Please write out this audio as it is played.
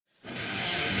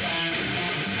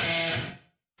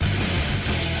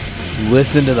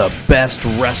Listen to the best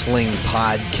wrestling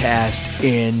podcast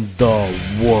in the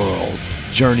world.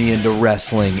 Journey into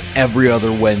Wrestling every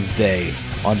other Wednesday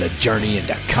on the Journey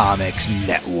into Comics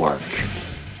Network.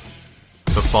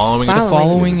 The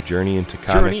following is a Journey into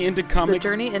Comics. Journey into Comics. Is a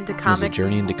Journey into Comics.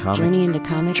 Journey into Comics. Journey into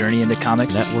Comics. Journey into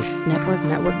Comics Network.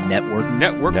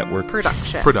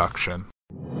 Production.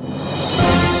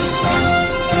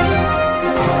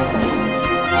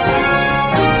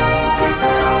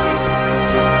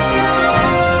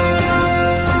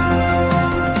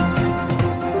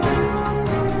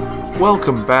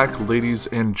 Welcome back, ladies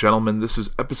and gentlemen. This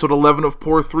is episode 11 of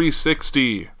Poor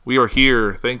 360. We are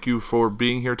here. Thank you for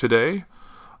being here today.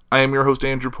 I am your host,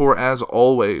 Andrew Poor, as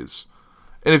always.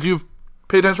 And if you've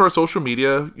paid attention to our social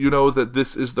media, you know that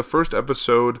this is the first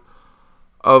episode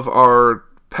of our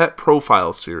pet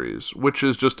profile series, which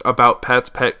is just about pets,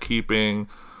 pet keeping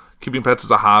pets as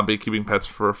a hobby, keeping pets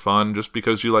for fun, just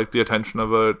because you like the attention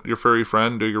of your furry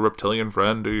friend or your reptilian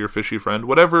friend or your fishy friend,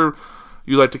 whatever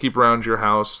you like to keep around your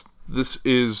house. This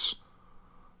is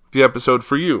the episode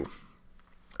for you.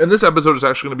 And this episode is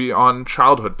actually going to be on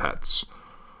childhood pets.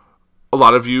 A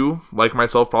lot of you, like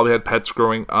myself, probably had pets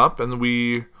growing up, and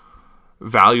we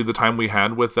valued the time we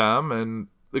had with them, and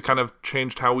it kind of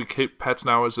changed how we keep pets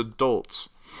now as adults.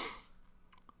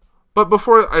 But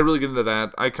before I really get into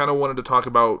that, I kind of wanted to talk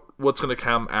about what's going to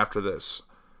come after this.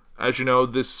 As you know,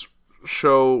 this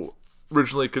show,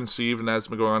 originally conceived and has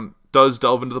been going on, does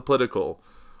delve into the political.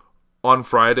 On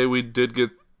Friday, we did get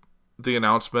the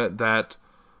announcement that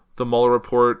the Mueller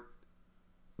report,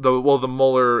 the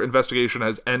Mueller investigation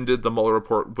has ended. The Mueller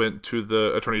report went to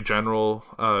the Attorney General,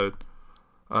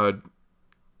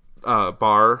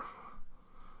 Barr.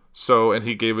 So, and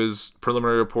he gave his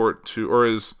preliminary report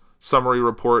his summary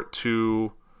report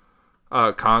to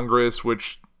Congress,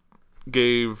 which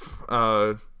went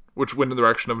in the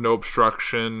direction of no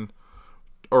obstruction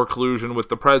or collusion with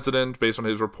the president based on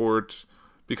his report.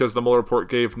 Because the Mueller report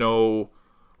gave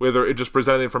whether it just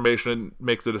presented the information and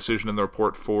makes the decision in the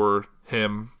report for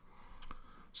him.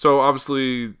 So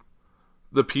obviously,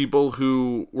 the people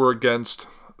who were against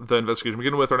the investigation to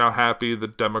begin with are now happy. The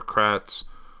Democrats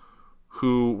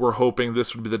who were hoping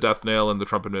this would be the death nail in the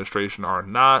Trump administration are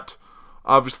not.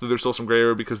 Obviously, there's still some gray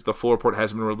area because the full report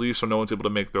hasn't been released, so no one's able to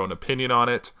make their own opinion on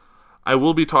it. I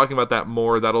will be talking about that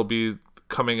more. That'll be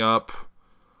coming up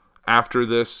after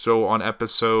this, so on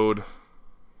episode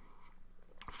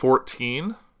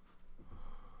 14.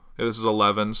 Yeah, this is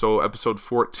 11, so episode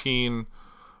 14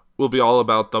 will be all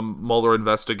about the Mueller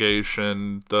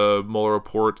investigation, the Mueller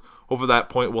report. Over that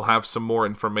point, we'll have some more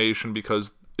information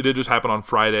because it did just happen on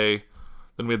Friday.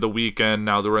 Then we had the weekend.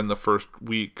 Now they're in the first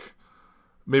week.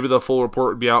 Maybe the full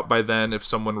report would be out by then if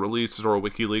someone releases, or a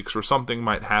WikiLeaks or something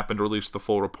might happen to release the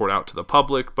full report out to the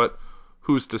public, but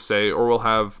who's to say? Or we'll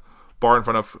have Barr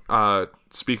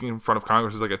speaking in front of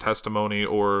Congress as like a testimony,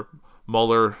 or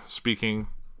Mueller speaking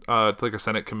to like a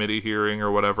Senate committee hearing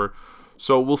or whatever.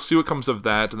 So we'll see what comes of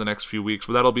that in the next few weeks.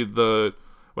 But that'll be when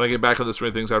I get back to the swing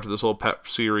of things after this whole pet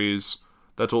series,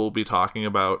 that's what we'll be talking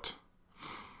about.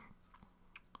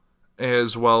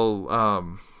 As well,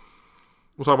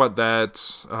 we'll talk about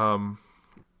that.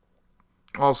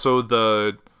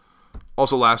 Also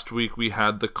last week we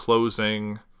had the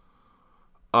closing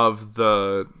of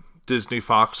the Disney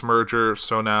Fox merger.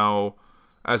 So now,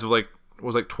 as of it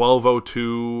was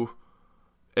 12:02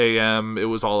 a.m. It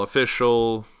was all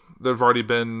official. There have already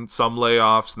been some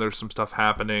layoffs, and there's some stuff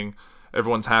happening.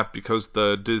 Everyone's happy because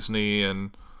the Disney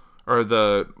or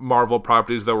the Marvel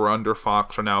properties that were under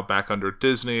Fox are now back under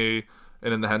Disney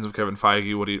and in the hands of Kevin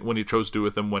Feige. When he chose to do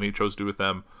with them, when he chose to do with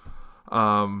them.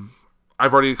 I've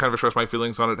already kind of expressed my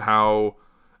feelings on it. How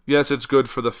yes, it's good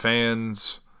for the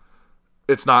fans.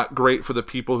 It's not great for the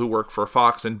people who work for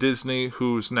Fox and Disney,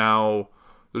 who's now.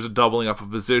 There's a doubling up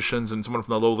of positions and someone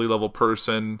from the lowly level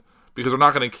person, because we're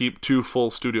not going to keep two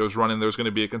full studios running. There's going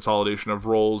to be a consolidation of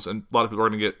roles, and a lot of people are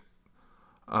going to get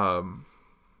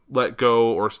let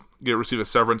go or receive a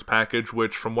severance package,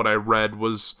 which from what I read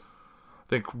was, I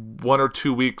think, 1 or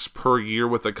 2 weeks per year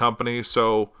with the company.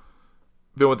 So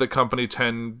been with the company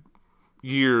 10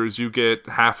 years, you get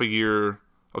half a year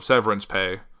of severance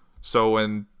pay. So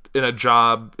in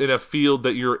a field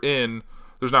that you're in,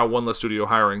 there's now one less studio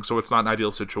hiring, so it's not an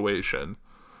ideal situation.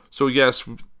 So yes,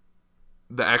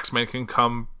 the X-Men can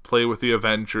come play with the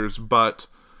Avengers, but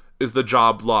is the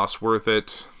job loss worth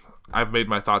it? I've made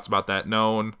my thoughts about that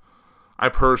known. I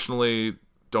personally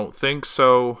don't think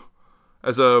so.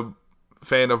 As a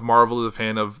fan of Marvel, as a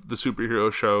fan of the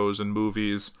superhero shows and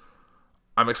movies,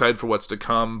 I'm excited for what's to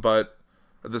come, but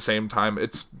at the same time,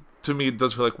 to me, it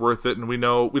does feel like worth it, and we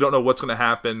don't know what's going to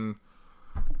happen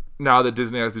now that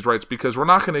Disney has these rights, because we're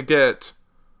not going to get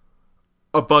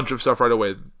a bunch of stuff right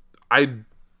away.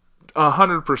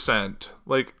 100%,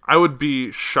 like, I would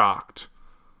be shocked,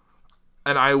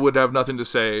 and I would have nothing to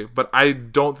say, but I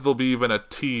don't think there'll be even a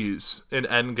tease in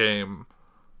Endgame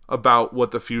about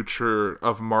what the future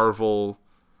of Marvel,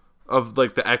 of,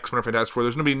 like, the X-Men or Fantastic Four,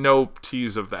 there's going to be no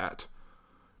tease of that.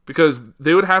 Because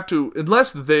they would have to,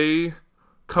 unless they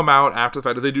come out after the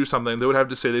fact, if they do something, they would have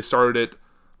to say they started it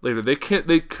later. They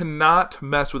cannot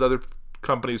mess with other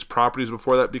companies' properties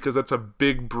before that, because that's a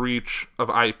big breach of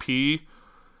IP,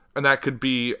 and that could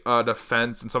be an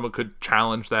offense, and someone could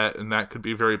challenge that, and that could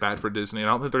be very bad for Disney. And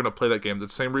I don't think they're going to play that game.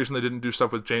 That's the same reason they didn't do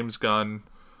stuff with James Gunn,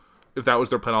 if that was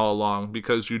their plan all along,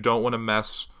 because you don't want to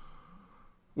mess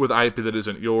with IP that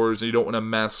isn't yours, and you don't want to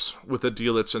mess with a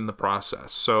deal that's in the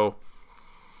process. So,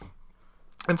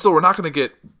 and so we're not going to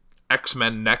get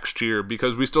X-Men next year,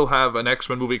 because we still have an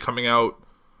X-Men movie coming out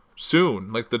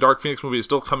soon. Like, the Dark Phoenix movie is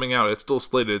still coming out. It's still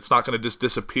slated. It's not going to just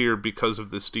disappear because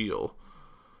of this deal.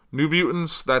 New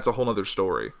Mutants, that's a whole other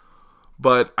story.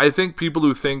 But I think people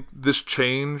who think this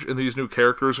change in these new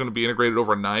characters is going to be integrated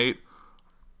overnight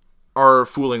are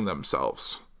fooling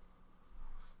themselves.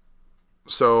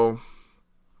 So,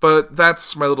 but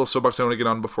that's my little soapbox I want to get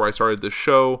on before I started this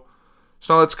show.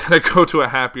 So now let's kind of go to a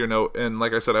happier note. And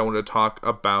like I said, I wanted to talk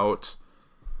about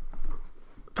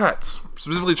pets,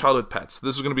 specifically childhood pets.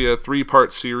 This is going to be a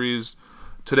 3-part series.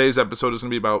 Today's episode is going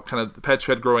to be about kind of the pets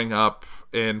you had growing up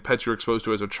and pets you were exposed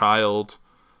to as a child.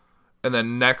 And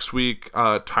then next week,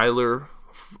 Tyler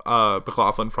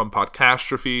McLaughlin from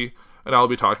Podcastrophe and I'll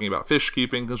be talking about fish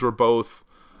keeping, because we're both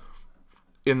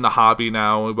in the hobby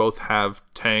now. We both have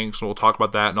tanks, and we'll talk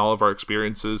about that and all of our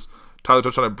experiences. Tyler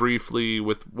touched on it briefly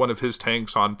with one of his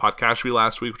tanks on Podcastrophe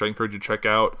last week, which I encourage you to check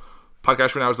out.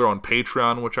 Podcastrophe now is their own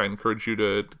Patreon, which I encourage you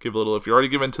to give a little. If you're already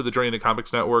given to the Journey into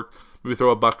Comics Network, maybe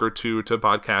throw a buck or two to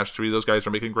Podcastrophe. Those guys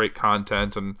are making great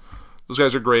content, and those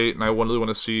guys are great, and I really want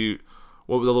to see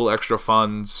what the little extra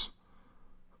funds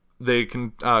they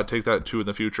can take that to in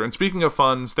the future. And speaking of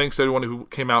funds, thanks to everyone who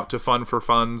came out to Fun for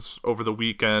Funds over the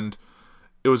weekend.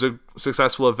 It was a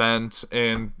successful event,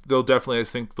 and I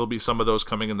think there'll be some of those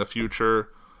coming in the future.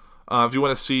 If you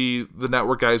want to see the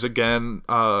network guys again,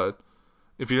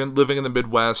 if you're living in the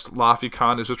Midwest,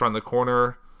 LaFiCon is just around the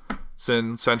corner. It's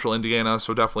in central Indiana,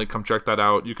 so definitely come check that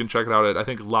out. You can check it out at, I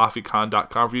think,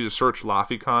 LaFiCon.com. For you to search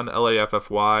LaFiCon,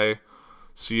 LaFFYCon,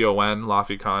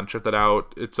 LaFiCon, check that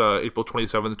out. It's April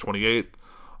 27th to 28th.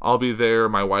 I'll be there,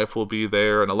 my wife will be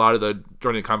there, and a lot of the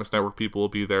Journey to Comics Network people will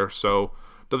be there, so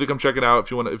definitely come check it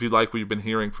out if you like what you've been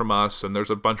hearing from us. And there's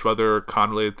a bunch of other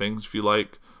con-related things if you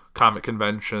like comic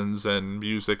conventions and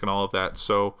music and all of that,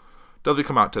 so definitely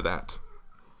come out to that.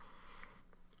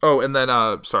 Oh, and then,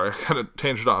 sorry, I kind of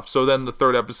tangent off. So then the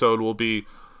third episode will be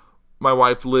my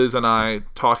wife Liz and I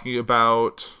talking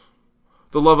about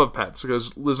the love of pets,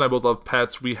 because Liz and I both love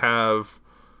pets. We have,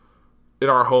 in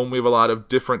our home, we have a lot of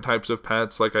different types of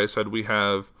pets. Like I said, we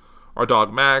have our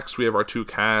dog Max, we have our 2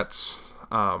 cats,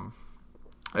 I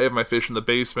have my fish in the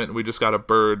basement, and we just got a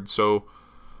bird. So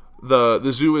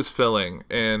the zoo is filling,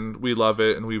 and we love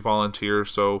it, and we volunteer.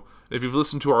 So if you've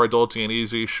listened to our Adulting and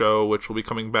Easy show, which will be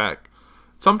coming back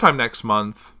sometime next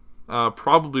month,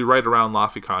 probably right around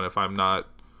LaFiCon, if I'm not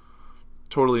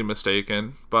totally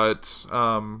mistaken. But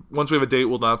once we have a date,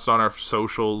 we'll announce it on our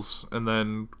socials, and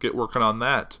then get working on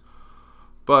that.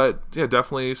 But yeah,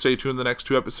 definitely stay tuned. The next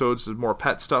 2 episodes is more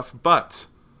pet stuff. But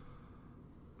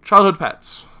childhood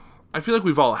pets, I feel like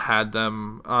we've all had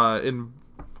them. In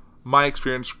my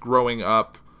experience growing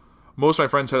up, most of my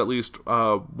friends had at least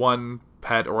one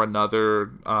pet or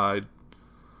another. I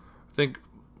think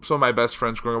some of my best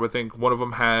friends growing up, I think one of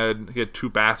them had 2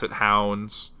 basset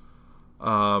hounds.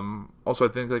 Also, I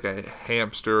think like a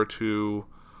hamster or 2.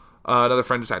 Another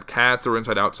friend just had cats. They were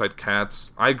inside-outside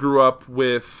cats. I grew up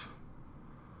with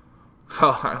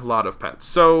a lot of pets.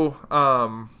 So,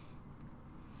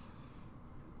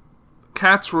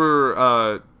 cats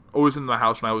were always in the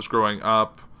house when I was growing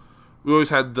up. We always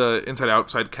had the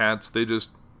inside-outside cats. They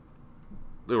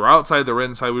were outside, they were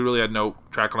inside. We really had no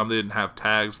track on them. They didn't have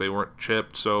tags. They weren't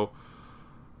chipped. So,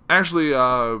 actually,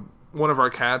 one of our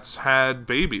cats had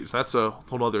babies. That's a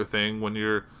whole other thing. When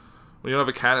you have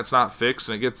a cat that's not fixed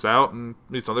and it gets out and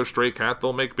meets another stray cat,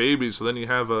 they'll make babies. So then you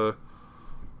have a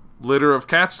litter of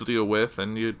cats to deal with,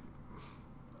 and you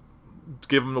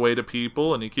give them away to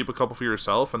people, and you keep a couple for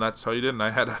yourself, and that's how you did. And I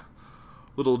had a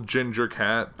little ginger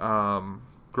cat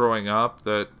growing up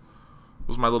that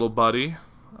was my little buddy.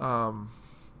 But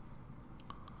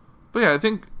yeah, I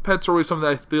think pets are always something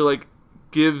that I feel like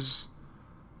gives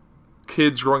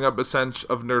kids growing up a sense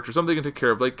of nurture, something they can take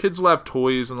care of. Like, kids will have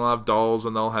toys and they'll have dolls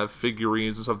and they'll have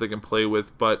figurines and stuff they can play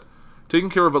with, but taking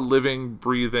care of a living,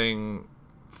 breathing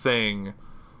thing,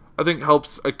 I think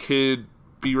helps a kid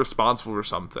be responsible for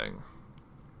something.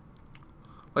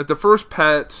 Like, the first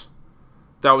pet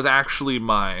that was actually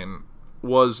mine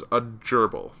was a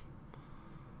gerbil.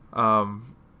 I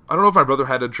don't know if my brother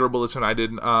had a gerbil this one. I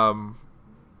didn't.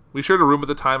 We shared a room at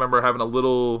the time. I remember having a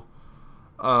little,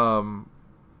 I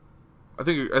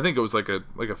think it was like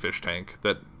a fish tank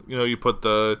that, you know, you put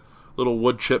the little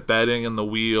wood chip bedding and the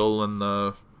wheel and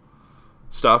the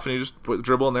stuff, and you just put the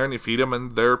gerbil in there and you feed them,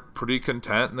 and they're pretty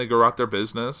content, and they go out their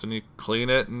business, and you clean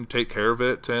it and take care of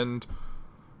it. And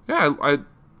yeah,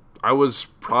 I was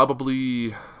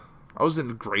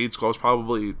in grade school. I was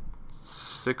probably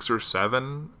 6 or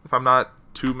 7, if I'm not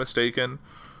too mistaken.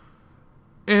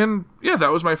 And yeah,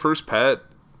 that was my first pet.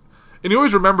 And you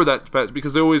always remember that pet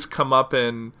because they always come up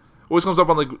on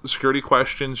like security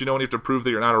questions. You know, when you have to prove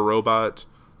that you're not a robot.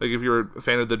 Like, if you're a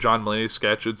fan of the John Mulaney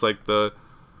sketch, it's like you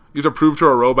have to prove to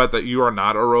a robot that you are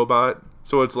not a robot.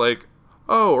 So it's like,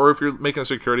 oh, or if you're making a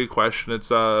security question,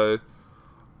 it's oh,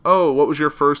 what was your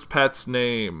first pet's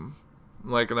name?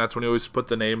 Like, and that's when you always put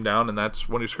the name down, and that's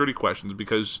one of your security questions,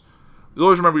 because you'll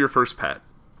always remember your first pet.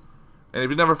 And if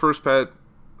you didn't have a first pet,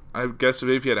 I guess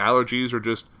if you had allergies or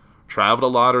just traveled a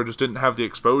lot or just didn't have the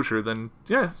exposure, then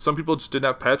yeah, some people just didn't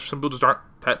have pets. Some people just aren't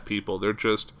pet people. They're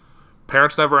just,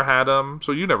 parents never had them,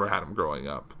 so you never had them growing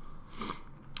up.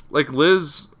 Like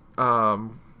Liz, I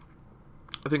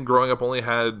think growing up only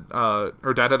had,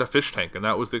 her dad had a fish tank, and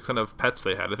that was the extent of pets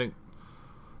they had, I think.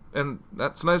 And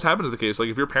that sometimes happens as the case. Like,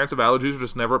 if your parents have allergies or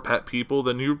just never pet people,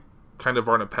 then you kind of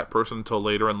aren't a pet person until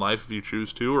later in life if you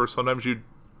choose to, or sometimes you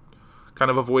kind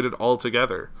of avoid it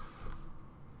altogether.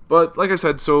 But, like I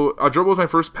said, so a gerbil was my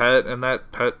first pet, and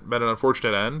that pet met an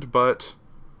unfortunate end, but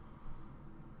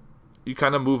you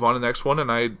kind of move on to the next one, and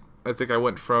I think I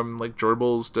went from, like,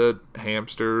 gerbils to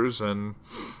hamsters, and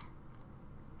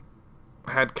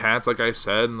had cats, like I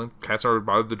said, and the cats never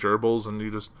bothered the gerbils, and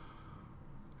you just,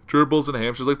 gerbils and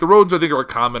hamsters. Like, the rodents, I think, are a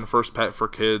common first pet for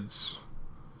kids.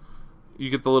 You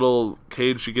get the little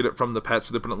cage, you get it from the pet,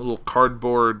 so they put in a little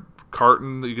cardboard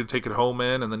carton that you can take it home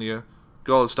in, and then you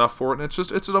get all the stuff for it, and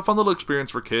it's a fun little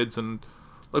experience for kids, and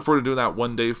look forward to doing that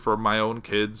one day for my own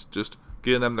kids, just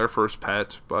getting them their first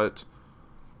pet. But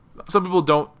some people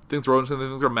don't think the rodents, they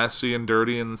think they're messy and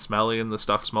dirty and smelly, and the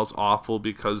stuff smells awful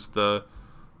because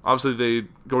obviously they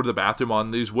go to the bathroom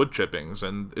on these wood chippings,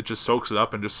 and it just soaks it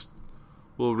up and just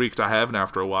will reek to heaven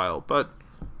after a while. But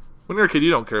when you're a kid, you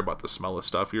don't care about the smell of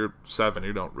stuff. You're 7,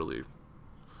 you don't really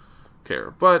care.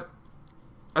 But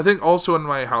I think also in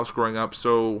my house growing up,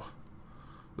 so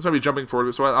this might be jumping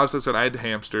forward. So I said I had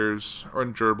hamsters or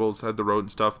gerbils, had the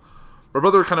rodent stuff. My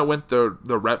brother kind of went the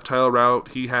reptile route.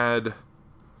 He had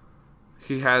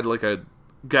like a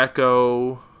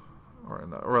gecko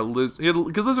or a lizard. He had a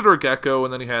lizard or a gecko,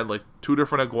 and then he had like 2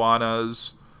 different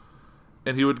iguanas.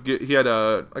 And he had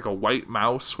a white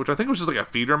mouse, which I think was just like a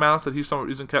feeder mouse that he for some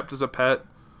reason kept as a pet.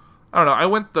 I don't know. I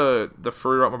went the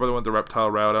furry route. My brother went the reptile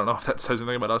route. I don't know if that says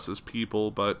anything about us as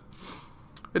people, but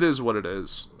it is what it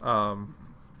is. But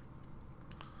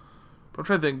I'm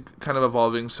trying to think, kind of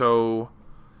evolving. So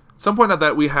at some point at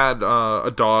that, we had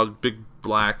a dog, big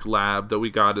black lab, that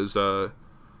we got as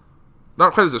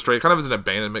not quite as a stray, kind of as an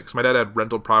abandonment, because my dad had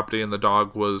rental property and the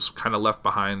dog was kind of left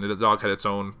behind. The dog had its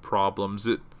own problems.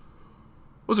 It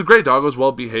was a great dog. It was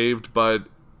well behaved, but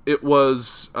it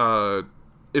was,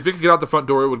 if it could get out the front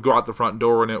door, it would go out the front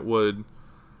door, and it would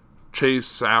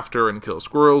chase after and kill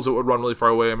squirrels. It would run really far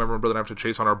away. I remember my brother and I have to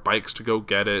chase on our bikes to go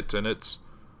get it, and it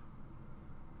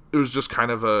was just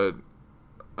kind of a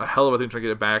hell of a thing trying to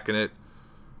get it back, and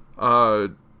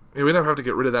we didn't have to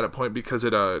get rid of that at point because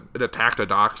it attacked a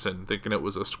dachshund thinking it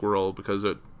was a squirrel, because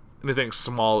anything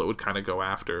small it would kind of go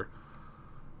after.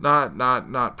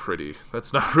 Not pretty.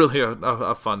 That's not really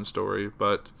a fun story,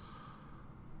 but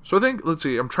so I think, let's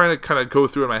see, I'm trying to kind of go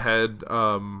through in my head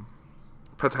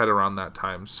pets I had around that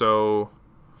time. So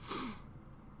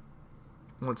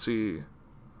let's see.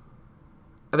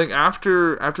 I think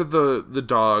after the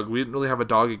dog, we didn't really have a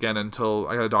dog again until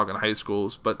I got a dog in high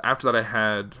school. But after that,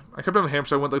 I kept on the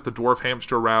hamster. I went like the dwarf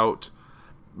hamster route.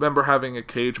 Remember having a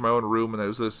cage in my own room, and there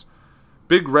was this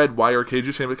big red wire cage.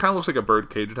 You see, it kind of looks like a bird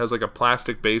cage. It has like a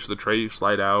plastic base with a tray you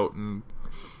slide out, and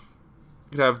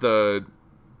you had the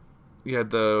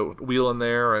wheel in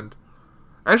there. And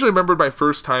I actually remembered my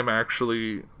first time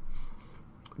actually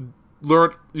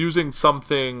learned using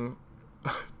something,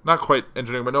 not quite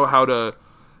engineering, but know how to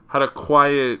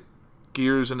quiet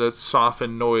gears and to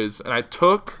soften noise. And I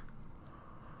took,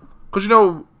 because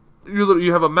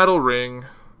you have a metal ring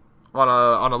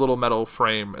on a little metal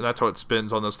frame, and that's how it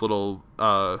spins on this little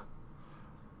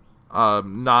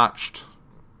notched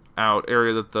out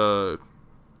area that the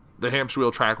hamster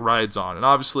wheel track rides on. And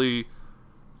obviously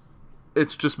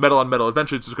it's just metal on metal.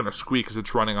 Eventually it's just going to squeak because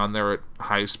it's running on there at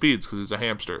high speeds because it's a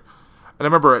hamster. And I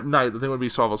remember at night the thing would be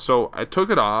solvable. So I took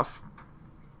it off,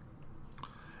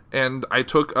 and I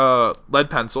took a lead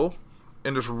pencil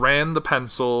and just ran the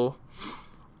pencil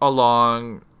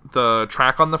along the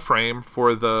track on the frame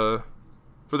for the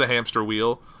hamster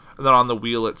wheel, and then on the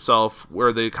wheel itself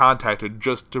where they contacted,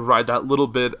 just to provide that little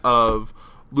bit of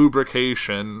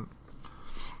lubrication.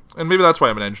 And maybe that's why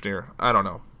I'm an engineer. I don't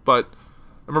know. But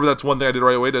I remember that's one thing I did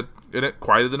right away, and it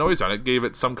quieted the noise down. It gave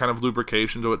it some kind of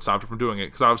lubrication so it stopped it from doing it.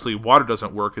 Because obviously water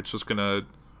doesn't work. It's just going to,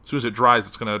 as soon as it dries,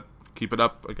 it's going to keep it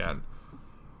up again.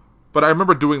 But I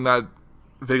remember doing that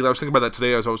vaguely. I was thinking about that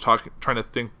today as I was trying to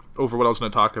think over what I was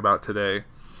going to talk about today.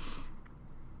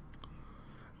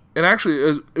 And actually,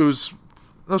 that was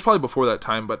probably before that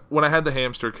time, but when I had the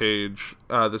hamster cage,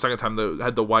 the second time that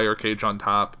had the wire cage on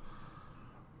top,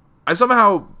 I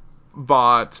somehow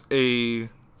bought a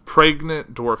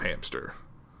pregnant dwarf hamster,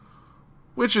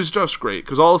 which is just great,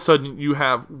 because all of a sudden you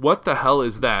have, what the hell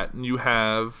is that? And you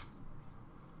have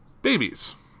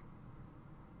babies.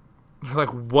 You're like,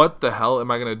 what the hell am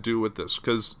I going to do with this?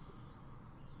 Because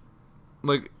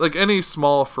like any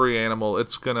small furry animal,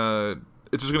 it's just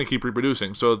gonna keep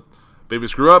reproducing. So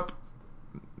babies grew up,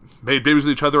 made babies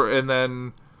with each other, and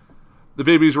then the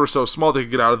babies were so small they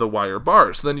could get out of the wire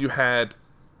bars. So then you had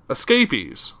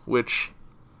escapees, which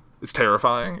is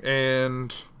terrifying,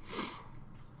 and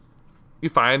you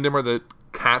find them, or the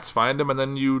cats find them, and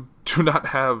then you do not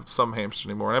have some hamsters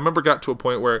anymore. And I remember got to a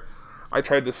point where I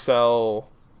tried to sell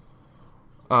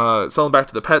them back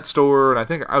to the pet store, and I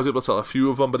think I was able to sell a few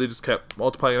of them, but they just kept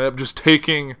multiplying. And I ended up just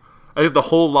taking, I think, the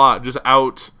whole lot just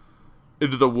out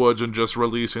into the woods and just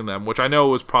releasing them, which I know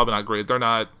was probably not great. They're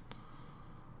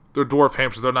dwarf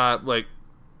hamsters. They're not like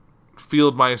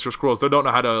field mice or squirrels. They don't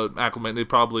know how to acclimate. They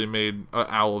probably made an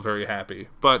owl very happy.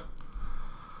 But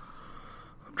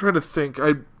I'm trying to think.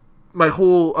 My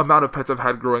whole amount of pets I've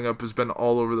had growing up has been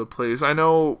all over the place. I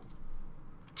know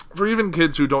for even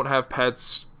kids who don't have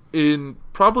pets, in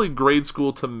probably grade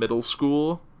school to middle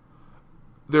school,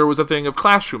 there was a thing of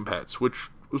classroom pets, which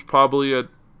was probably a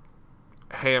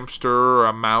hamster or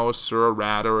a mouse or a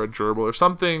rat or a gerbil or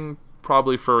something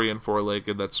probably furry and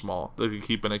four-legged that's small that you could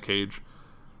keep in a cage.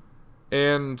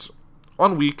 And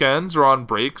on weekends or on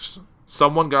breaks,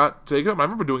 someone got taken up. I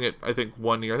remember doing it, I think,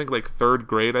 one year. I think like third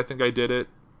grade, I think I did it.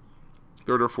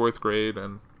 Third or fourth grade.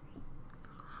 And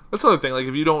that's another thing. Like,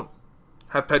 if you don't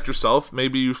have pets yourself,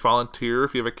 maybe you volunteer.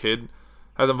 If you have a kid,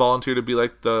 have them volunteer to be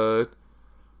like the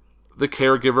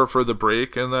caregiver for the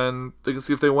break, and then they can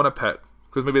see if they want a pet,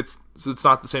 because maybe it's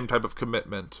not the same type of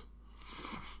commitment.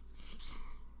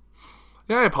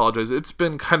 Yeah, I apologize. It's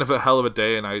been kind of a hell of a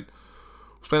day, and I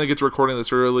was planning to get to recording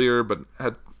this earlier, but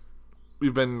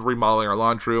we've been remodeling our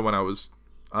laundry room, and I was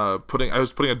putting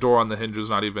a door on the hinges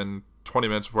not even 20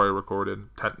 minutes before I recorded.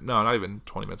 Not even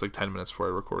 20 minutes, like 10 minutes before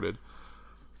I recorded.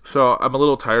 So I'm a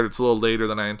little tired. It's a little later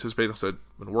than I anticipated, so I've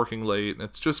been working late, and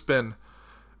it's been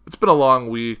a long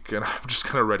week, and I'm just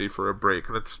kind of ready for a break.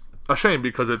 And it's a shame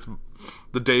because it's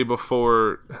the day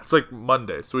before, it's like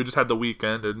Monday, so we just had the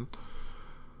weekend,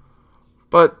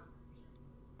 but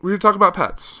we're going to talk about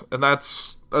pets, and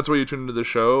that's why you tuned into the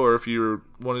show. Or if you're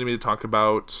wanting me to talk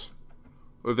about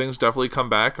other things, definitely come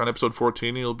back on episode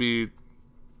 14. You'll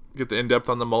get the in-depth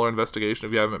on the Mueller investigation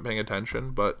if you haven't been paying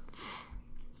attention. But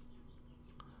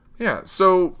yeah,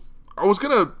 so I was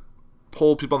going to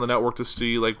poll people on the network to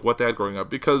see like what they had growing up,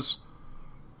 because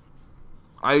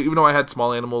even though I had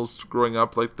small animals growing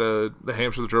up, like the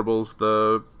hamsters, the gerbils,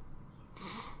 the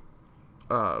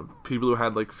people who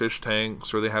had like fish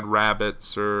tanks, or they had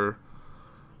rabbits or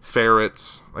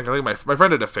ferrets. Like, I think my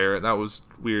friend had a ferret. That was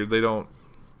weird. They don't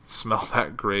smell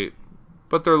that great,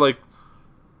 but they're like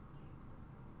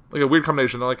a weird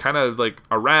combination. They're like kind of like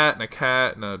a rat and a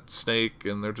cat and a snake,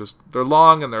 and they're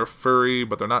long and they're furry,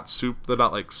 but they're not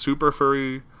like super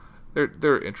furry.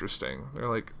 They're interesting. They're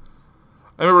like,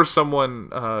 I remember someone,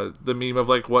 the meme of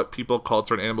like what people called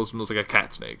certain animals was like a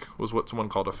cat snake was what someone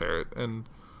called a ferret, and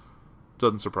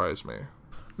doesn't surprise me.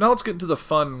 Now let's get into the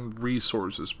fun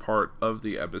resources part of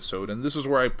the episode, and this is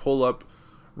where I pull up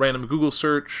random Google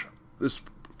search. This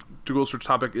Google search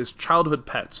topic is childhood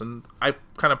pets, and I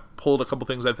kind of pulled a couple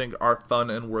things I think are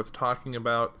fun and worth talking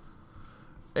about,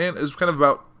 and it's kind of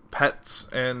about pets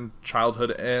and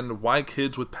childhood and why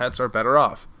kids with pets are better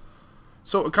off.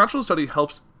 So a controversial study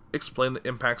helps explain the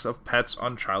impacts of pets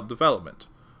on child development.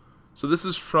 So this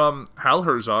is from Hal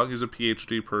Herzog, who's a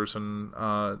PhD person.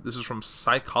 This is from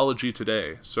Psychology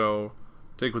Today, so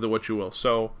take with it what you will.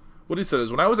 So what he said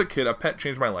is, when I was a kid, a pet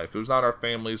changed my life. It was not our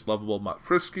family's lovable mutt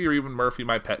Frisky or even Murphy,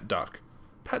 my pet duck.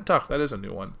 Pet duck, that is a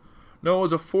new one. No, it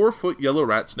was a 4-foot yellow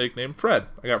rat snake named Fred.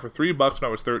 I got for $3 when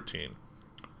I was 13.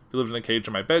 He lived in a cage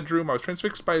in my bedroom. I was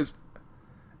transfixed by his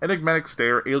enigmatic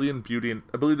stare, alien beauty, and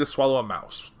ability to swallow a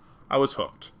mouse. I was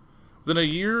hooked. Within a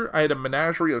year, I had a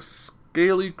menagerie of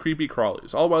scaly, creepy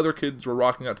crawlies. All while other kids were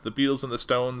rocking out to the Beatles and the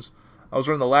Stones, I was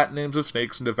learning the Latin names of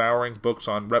snakes and devouring books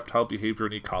on reptile behavior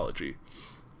and ecology.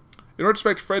 In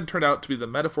retrospect, Fred turned out to be the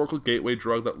metaphorical gateway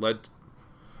drug that led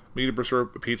me to pursue a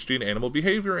PhD in animal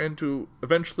behavior and to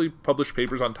eventually publish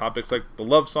papers on topics like the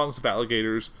love songs of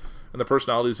alligators and the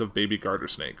personalities of baby garter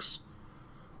snakes.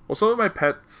 While some of my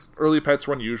early pets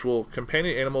were unusual,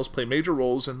 companion animals play major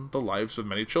roles in the lives of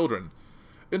many children.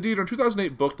 Indeed, in her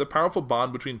 2008 book, The Powerful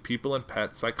Bond Between People and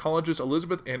Pets, psychologist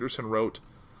Elizabeth Anderson wrote,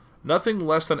 "Nothing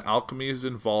less than alchemy is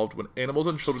involved when animals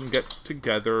and children get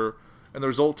together, and the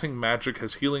resulting magic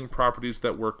has healing properties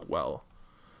that work well."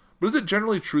 But is it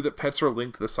generally true that pets are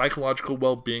linked to the psychological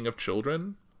well-being of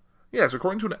children? Yes,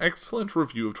 according to an excellent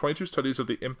review of 22 studies of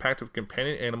the impact of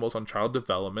companion animals on child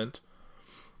development,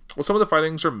 while some of the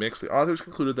findings are mixed, the authors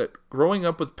concluded that growing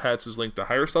up with pets is linked to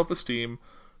higher self-esteem,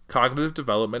 cognitive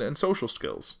development, and social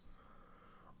skills.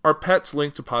 Are pets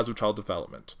linked to positive child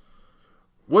development?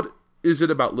 What is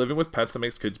it about living with pets that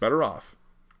makes kids better off?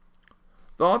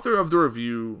 The author of the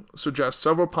review suggests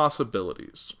several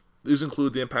possibilities. These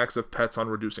include the impacts of pets on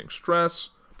reducing stress,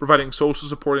 providing social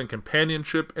support and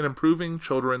companionship, and improving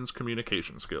children's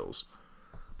communication skills.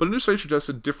 But a new study suggests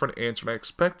a different answer, and I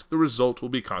expect the result will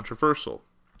be controversial.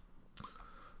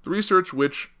 The research,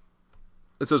 which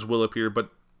it says will appear,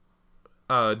 but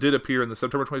did appear in the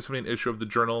September 2017 issue of the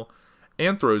journal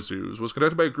Anthrozoos, was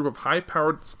conducted by a group of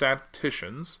high-powered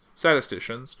statisticians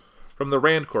from the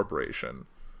Rand Corporation.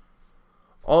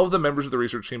 All of the members of the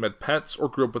research team had pets or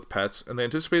grew up with pets, and they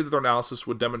anticipated that their analysis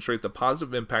would demonstrate the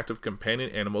positive impact of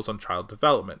companion animals on child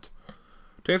development.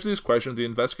 To answer these questions, the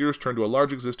investigators turned to a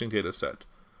large existing data set.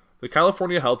 The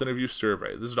California Health Interview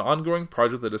Survey. This is an ongoing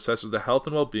project that assesses the health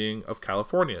and well-being of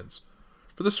Californians.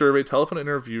 For the survey, telephone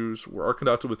interviews are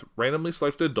conducted with randomly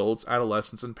selected adults,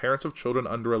 adolescents, and parents of children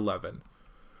under 11.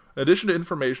 In addition to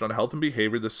information on health and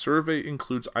behavior, the survey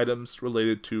includes items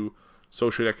related to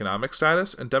socioeconomic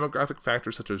status and demographic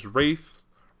factors such as race,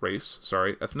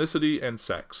 ethnicity, and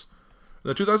sex. In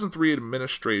the 2003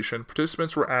 administration,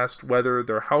 participants were asked whether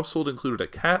their household included a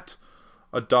cat,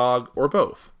 a dog, or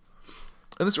both.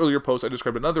 In this earlier post, I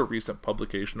described another recent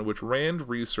publication in which Rand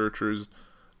researchers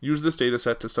used this data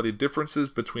set to study differences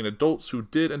between adults who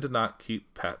did and did not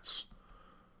keep pets.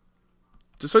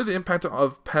 To study the impact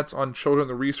of pets on children,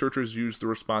 the researchers used the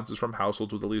responses from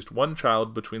households with at least one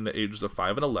child between the ages of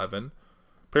 5 and 11.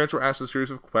 Parents were asked a series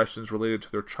of questions related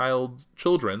to their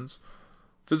children's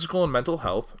physical and mental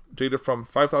health. Data from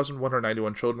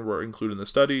 5,191 children were included in the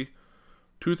study.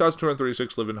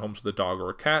 2,236 lived in homes with a dog or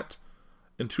a cat,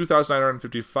 and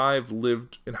 2,955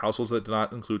 lived in households that did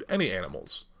not include any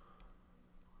animals.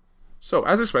 So,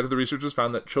 as expected, the researchers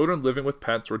found that children living with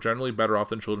pets were generally better off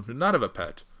than children who did not have a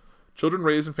pet. Children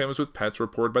raised in families with pets were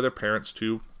reported by their parents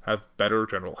to have better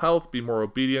general health, be more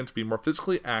obedient, be more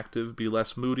physically active, be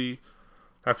less moody,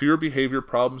 have fewer behavior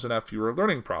problems, and have fewer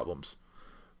learning problems.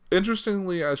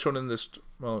 Interestingly, as shown in this,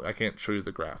 well, I can't show you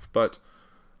the graph, but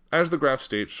as the graph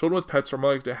states, children with pets are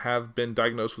more likely to have been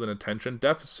diagnosed with an attention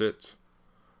deficit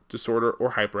disorder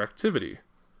or hyperactivity.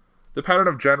 The pattern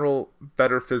of general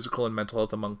better physical and mental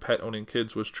health among pet-owning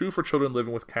kids was true for children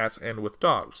living with cats and with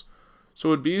dogs. So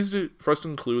it would be easy for us to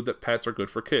conclude that pets are good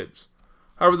for kids.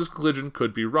 However, this conclusion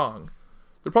could be wrong.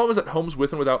 The problem is that homes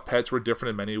with and without pets were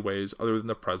different in many ways other than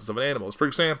the presence of animals. For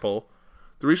example,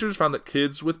 the researchers found that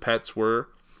kids with pets were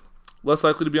less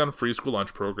likely to be on free school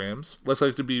lunch programs, less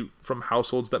likely to be from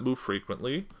households that move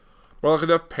frequently, more likely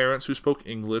to have parents who spoke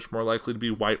English, more likely to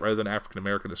be white rather than African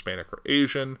American, Hispanic, or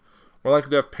Asian, more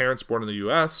likely to have parents born in the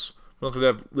U.S., more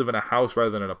likely to live in a house rather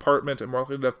than an apartment, and more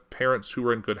likely to have parents who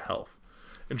were in good health.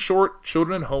 In short,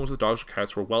 children in homes with dogs or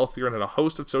cats were wealthier and had a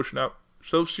host of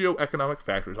socioeconomic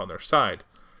factors on their side.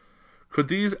 Could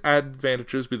these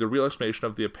advantages be the real explanation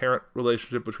of the apparent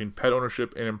relationship between pet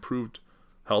ownership and improved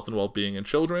health and well-being in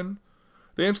children?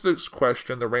 To answer this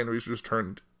question, the Rand researchers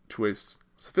turned to a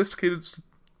sophisticated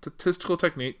statistical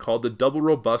technique called the double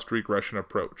robust regression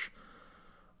approach.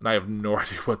 And I have no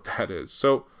idea what that is.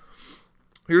 So,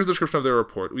 here's the description of their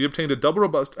report. We obtained a double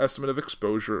robust estimate of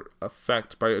exposure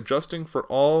effect by adjusting for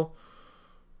all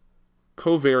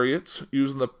covariates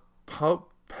using the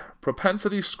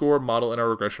propensity score model in our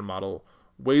regression model,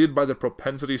 weighted by the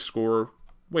propensity score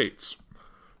weights.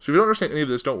 So if you don't understand any of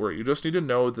this, don't worry. You just need to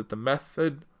know that the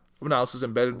method of analysis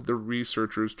embedded the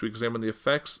researchers to examine the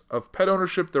effects of pet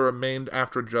ownership that remained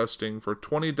after adjusting for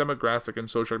 20 demographic and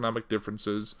socioeconomic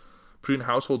differences between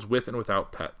households with and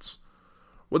without pets.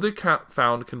 What they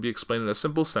found can be explained in a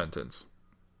simple sentence.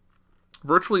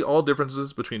 Virtually all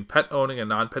differences between pet-owning and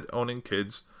non-pet owning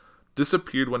kids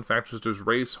disappeared when factors such as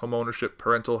race, home ownership,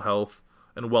 parental health,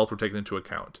 and wealth were taken into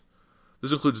account.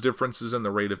 This includes differences in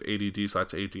the rate of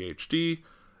ADD/ADHD.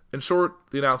 In short,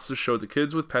 the analysis showed that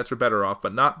kids with pets are better off,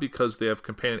 but not because they have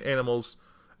companion animals.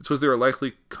 It's because they are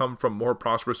likely come from more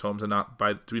prosperous homes and not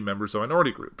to be members of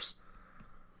minority groups.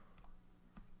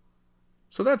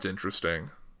 So that's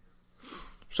interesting.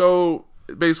 So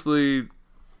basically,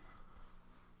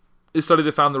 a study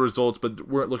that found the results, but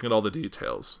weren't looking at all the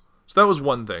details. So that was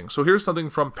one thing. So here's something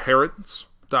from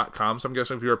parents.com. So I'm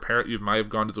guessing if you're a parent, you might have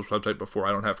gone to this website before.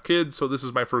 I don't have kids, so this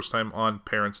is my first time on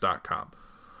parents.com.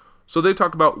 So they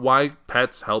talk about why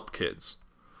pets help kids.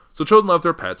 So children love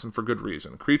their pets, and for good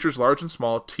reason. Creatures large and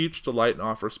small teach, delight, and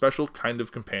offer a special kind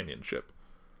of companionship.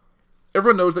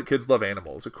 Everyone knows that kids love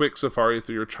animals. A quick safari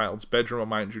through your child's bedroom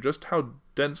reminds you just how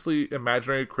densely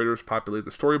imaginary critters populate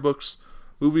the storybooks,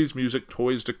 movies, music,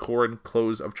 toys, decor, and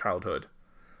clothes of childhood.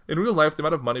 In real life, the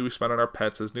amount of money we spend on our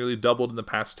pets has nearly doubled in the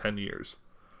past 10 years,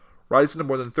 rising to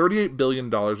more than $38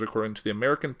 billion according to the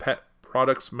American Pet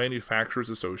Products Manufacturers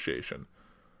Association.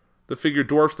 The figure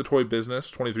dwarfs the toy business,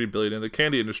 $23 billion, and the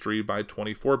candy industry by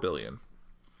 $24 billion.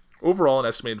 Overall, an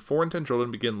estimated 4 in 10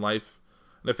 children begin life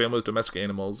in a family with domestic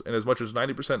animals, and as much as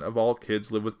 90% of all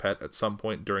kids live with pet at some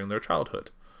point during their childhood.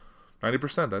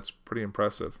 90%, that's pretty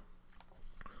impressive.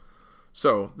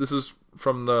 So, this is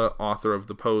from the author of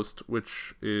the post,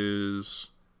 which is,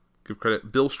 give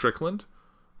credit, Bill Strickland.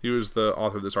 He was the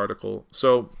author of this article.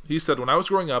 So, he said, when I was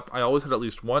growing up, I always had at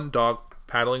least one dog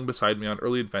paddling beside me on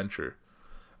early adventure.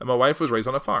 And my wife was raised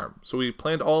on a farm, so we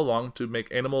planned all along to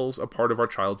make animals a part of our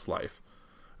child's life.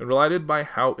 And delighted by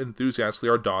how enthusiastically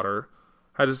our daughter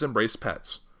has embraced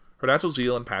pets. Her natural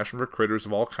zeal and passion for critters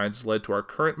of all kinds has led to our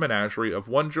current menagerie of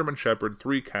 1 German Shepherd,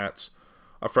 3 cats,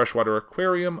 a freshwater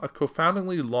aquarium, a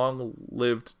confoundingly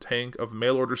long-lived tank of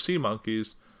mail-order sea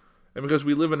monkeys, and because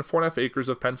we live in 4.5 acres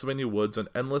of Pennsylvania woods, an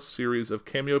endless series of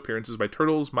cameo appearances by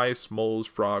turtles, mice, moles,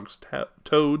 frogs,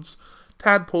 toads,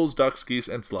 tadpoles, ducks, geese,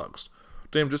 and slugs,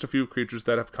 to name just a few creatures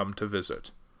that have come to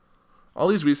visit. All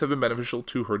these beasts have been beneficial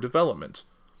to her development.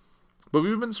 But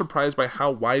we've been surprised by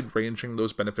how wide-ranging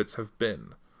those benefits have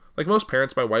been. Like most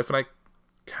parents, my wife and I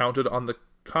counted on the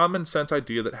common sense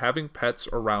idea that having pets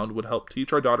around would help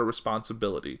teach our daughter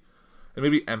responsibility and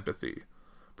maybe empathy.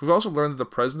 But we've also learned that the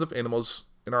presence of animals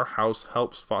in our house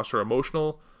helps foster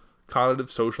emotional,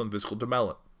 cognitive, social, and physical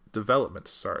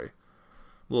development. A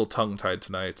little tongue-tied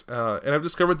tonight. And I've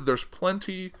discovered that there's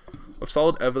plenty of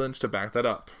solid evidence to back that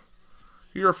up.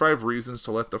 Here are 5 reasons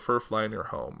to let the fur fly in your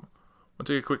home. I'll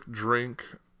take a quick drink.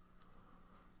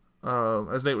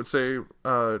 As Nate would say,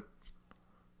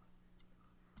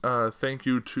 thank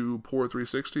you to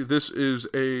Pour360. This is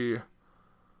a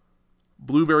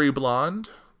blueberry blonde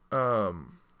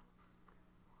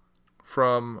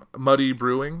from Muddy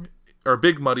Brewing, or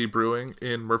Big Muddy Brewing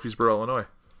in Murfreesboro, Illinois.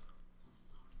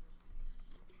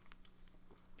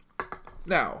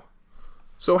 Now,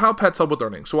 so how pets help with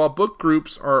learning. So while book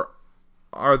groups are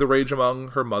the rage among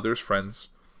her mother's friends,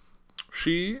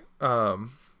 she,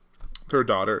 her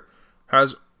daughter,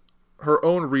 has her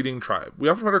own reading tribe. We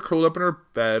often find her curled up in her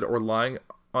bed or lying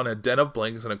on a den of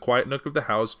blankets in a quiet nook of the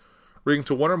house, reading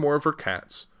to one or more of her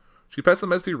cats. She pets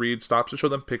them as they read, stops to show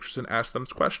them pictures, and asks them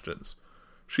questions.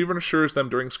 She even assures them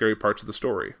during scary parts of the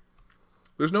story.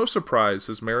 There's no surprise,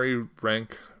 says Mary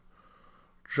Rank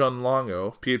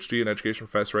Gianlongo, PhD and education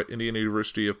professor at Indiana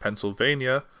University of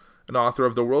Pennsylvania, and author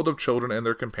of The World of Children and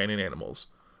Their Companion Animals.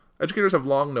 Educators have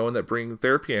long known that bringing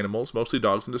therapy animals, mostly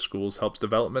dogs, into schools helps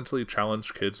developmentally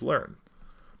challenged kids learn.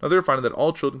 Now they're finding that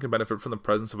all children can benefit from the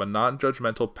presence of a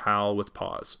non-judgmental pal with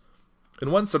paws. In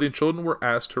one study, children were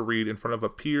asked to read in front of a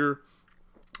peer,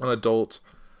 an adult,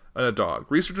 and a dog.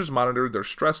 Researchers monitored their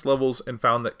stress levels and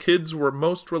found that kids were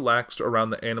most relaxed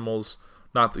around the animals,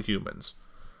 not the humans.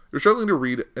 You're struggling to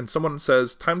read, and someone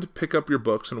says, "Time to pick up your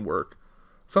books and work."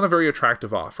 It's not a very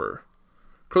attractive offer.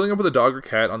 Curling up with a dog or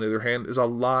cat, on the other hand, is a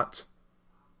lot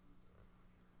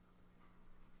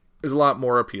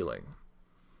more appealing.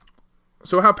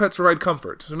 So how pets provide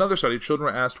comfort. In another study, children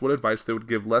were asked what advice they would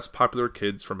give less popular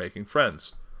kids for making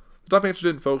friends. The top answer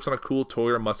didn't focus on a cool toy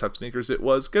or must-have sneakers. It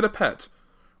was, get a pet.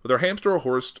 With our hamster or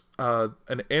horse,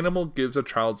 an animal gives a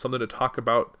child something to talk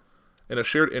about and a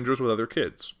shared interest with other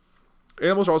kids.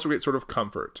 Animals are also a great sort of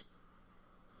comfort.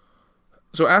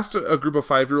 So asked a group of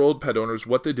 5-year-old pet owners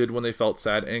what they did when they felt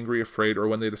sad, angry, afraid, or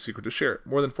when they had a secret to share.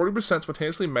 More than 40%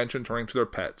 spontaneously mentioned turning to their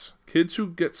pets. Kids who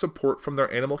get support from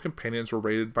their animal companions were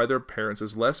rated by their parents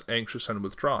as less anxious and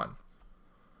withdrawn.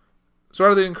 So how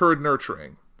do they encourage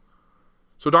nurturing?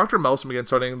 So Dr. Melson began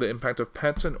studying the impact of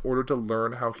pets in order to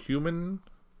learn how human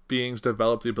beings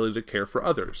develop the ability to care for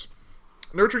others.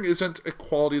 Nurturing isn't a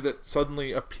quality that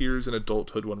suddenly appears in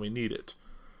adulthood when we need it.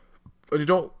 And you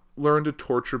don't learn to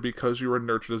torture because you were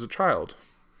nurtured as a child.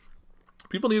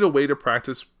 People need a way to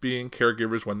practice being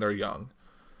caregivers when they're young.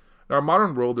 In our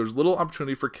modern world, there's little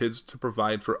opportunity for kids to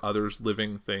provide for others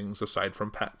living things aside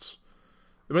from pets.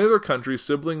 In many other countries,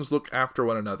 siblings look after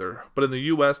one another, but in the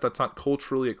US, that's not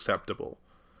culturally acceptable.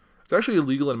 It's actually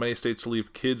illegal in many states to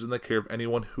leave kids in the care of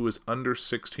anyone who is under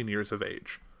 16 years of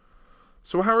age.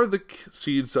 So how are the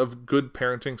seeds of good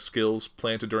parenting skills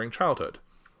planted during childhood?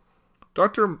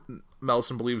 Dr.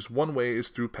 Melson believes one way is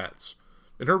through pets.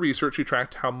 In her research, she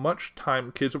tracked how much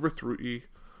time kids over 3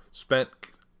 spent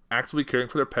actively caring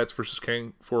for their pets versus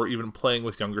caring for or even playing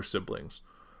with younger siblings.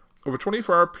 Over a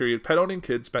 24-hour period, pet-owning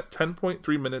kids spent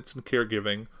 10.3 minutes in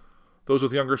caregiving. Those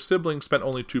with younger siblings spent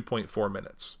only 2.4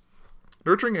 minutes.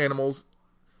 Nurturing animals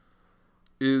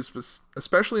is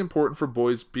especially important for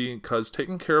boys because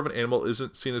taking care of an animal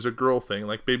isn't seen as a girl thing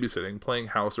like babysitting, playing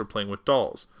house, or playing with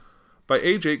dolls. By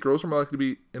age 8, girls are more likely to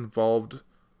be involved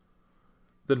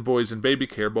than boys in baby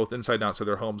care, both inside and outside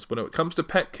their homes. But when it comes to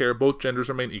pet care, both genders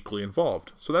remain equally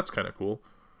involved. So that's kind of cool.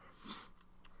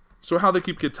 So how they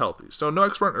keep kids healthy. So no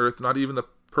expert on earth, not even the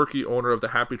perky owner of the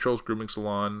Happy Trails grooming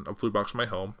salon of Blue Box in my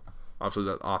home, obviously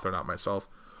the author, not myself,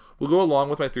 will go along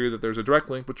with my theory that there's a direct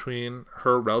link between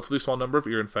her relatively small number of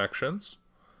ear infections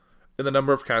and the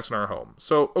number of cats in our home.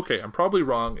 So, okay, I'm probably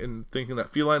wrong in thinking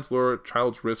that felines lower a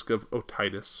child's risk of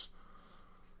otitis.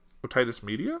 Otitis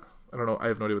media? I don't know. I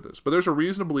have no idea what this is. But there's a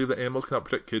reason to believe that animals can help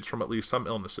protect kids from at least some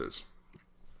illnesses.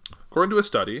 According to a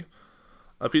study,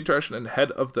 a pediatrician and head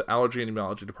of the Allergy and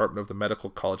Immunology Department of the Medical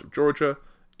College of Georgia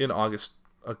in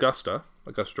Augusta,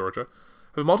 Georgia,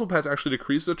 having multiple pets actually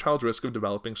decreases a child's risk of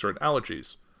developing certain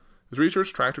allergies. His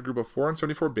research tracked a group of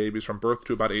 474 babies from birth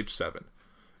to about age 7.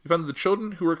 He found that the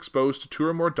children who were exposed to 2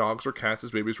 or more dogs or cats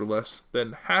as babies were less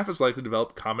than half as likely to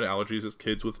develop common allergies as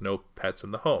kids with no pets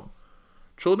in the home.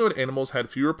 Children who had animals had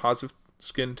fewer positive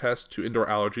skin tests to indoor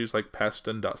allergies like pet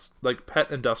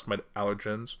and dust mite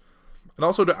allergens, and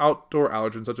also to outdoor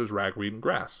allergens such as ragweed and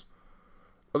grass.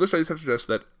 Other studies have suggested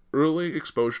that early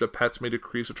exposure to pets may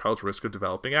decrease a child's risk of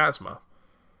developing asthma.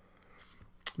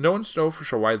 No one knows for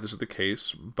sure why this is the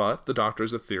case, but the doctor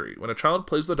has a theory. When a child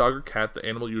plays with a dog or cat, the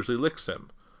animal usually licks him.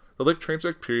 The lick trains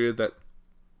a bacteria that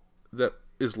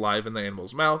is live in the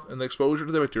animal's mouth, and the exposure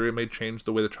to the bacteria may change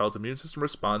the way the child's immune system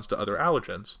responds to other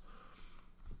allergens.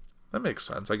 That makes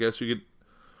sense. I guess you could,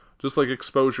 just like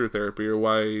exposure therapy, or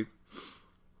why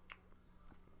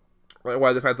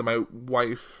the fact that my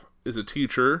wife is a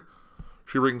teacher,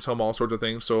 she brings home all sorts of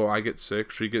things, so I get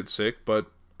sick, she gets sick, but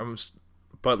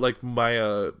like one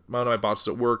of my bosses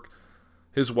at work,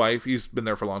 his wife, he's been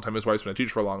there for a long time, his wife's been a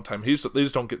teacher for a long time, they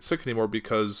just don't get sick anymore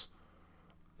because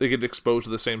they get exposed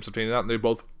to the same stuff, and they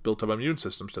both built up immune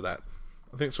systems to that.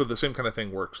 I think so. The same kind of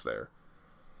thing works there.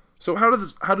 So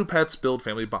how do pets build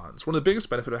family bonds? One of the biggest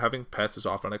benefits of having pets is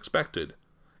often unexpected.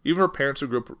 Even for parents who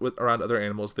grew up around other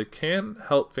animals, they can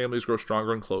help families grow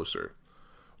stronger and closer.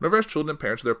 Whenever as children and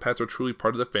parents their pets are truly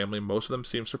part of the family, most of them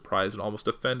seem surprised and almost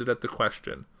offended at the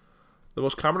question. The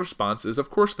most common response is,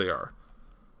 of course they are.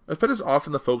 A pet is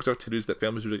often the focus of activities that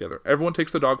families do together. Everyone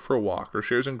takes the dog for a walk, or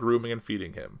shares in grooming and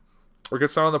feeding him, or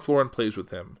gets down on the floor and plays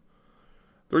with him.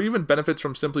 There are even benefits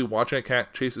from simply watching a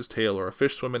cat chase his tail or a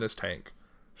fish swim in his tank.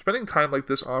 Spending time like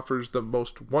this offers the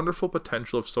most wonderful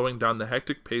potential of slowing down the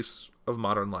hectic pace of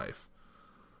modern life.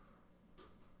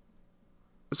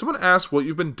 If someone asks what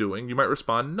you've been doing, you might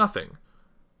respond, nothing.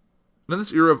 And in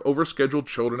this era of overscheduled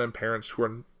children and parents who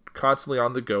are constantly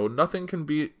on the go, nothing can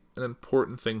be an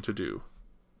important thing to do.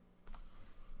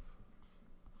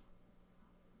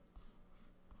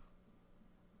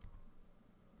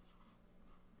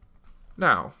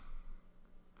 Now,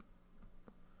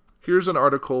 here's an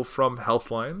article from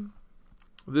Healthline.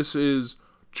 This is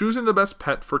choosing the best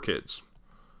pet for kids.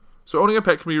 So owning a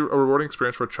pet can be a rewarding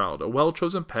experience for a child. A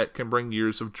well-chosen pet can bring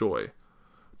years of joy.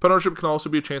 Pet ownership can also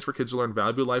be a chance for kids to learn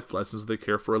valuable life lessons as they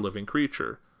care for a living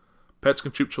creature. Pets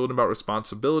can teach children about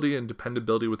responsibility and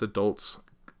dependability with adults.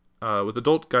 With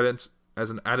adult guidance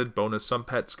as an added bonus, some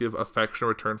pets give affection in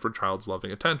return for a child's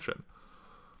loving attention.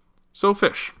 So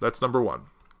fish, that's number 1.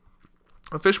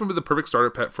 A fish would be the perfect starter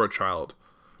pet for a child.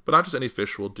 But not just any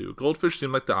fish will do. Goldfish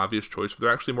seem like the obvious choice, but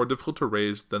they're actually more difficult to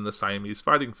raise than the Siamese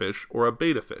fighting fish or a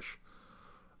betta fish.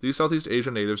 These Southeast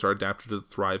Asian natives are adapted to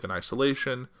thrive in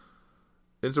isolation.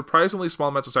 In surprisingly small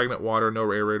amounts of stagnant water, no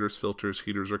aerators, filters,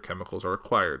 heaters, or chemicals are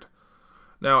required.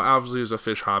 Now, obviously, as a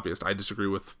fish hobbyist, I disagree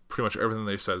with pretty much everything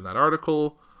they said in that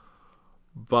article.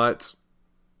 And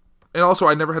also,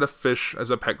 I never had a fish as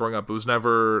a pet growing up. It was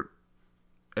never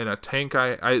in a tank.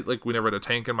 We never had a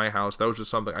tank in my house. That was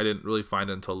just something I didn't really find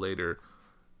until later.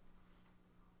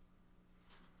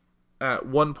 At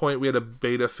one point, we had a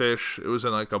betta fish. It was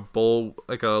in like a bowl,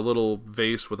 like a little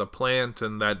vase with a plant,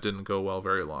 and that didn't go well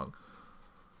very long.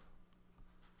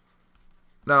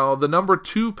 Now, the number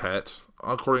 2 pet,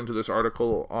 according to this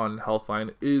article on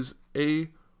Healthline, is a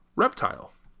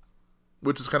reptile,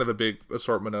 which is kind of a big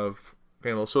assortment of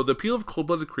animals. So the appeal of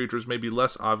cold-blooded creatures may be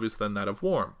less obvious than that of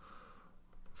warm,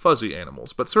 fuzzy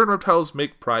animals, but certain reptiles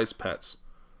make prized pets.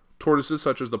 Tortoises,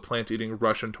 such as the plant-eating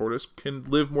Russian tortoise, can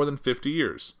live more than 50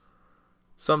 years.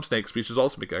 Some snake species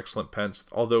also make excellent pets,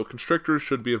 although constrictors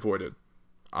should be avoided,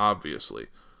 obviously.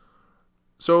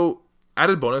 So,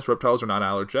 added bonus, reptiles are not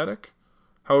allergenic.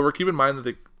 However, keep in mind that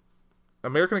the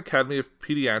American Academy of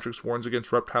Pediatrics warns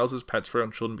against reptiles as pets for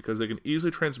young children because they can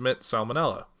easily transmit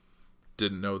salmonella.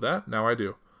 Didn't know that, now I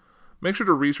do. Make sure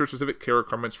to research specific care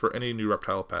requirements for any new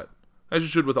reptile pet, as you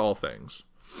should with all things.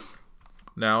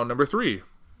 Now, number 3,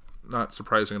 not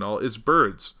surprising at all, is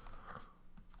birds.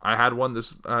 I had one.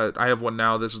 I have one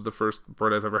now. This is the first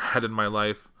bird I've ever had in my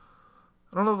life.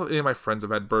 I don't know if any of my friends have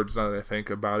had birds now that I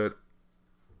think about it.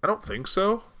 I don't think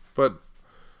so, but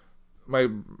my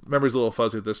memory's a little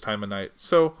fuzzy at this time of night.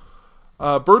 So,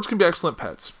 birds can be excellent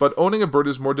pets, but owning a bird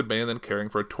is more demanding than caring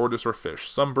for a tortoise or fish.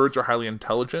 Some birds are highly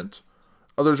intelligent.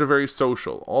 Others are very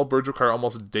social. All birds require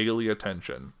almost daily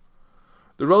attention.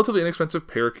 The relatively inexpensive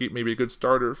parakeet may be a good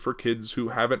starter for kids who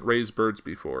haven't raised birds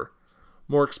before.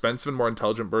 More expensive and more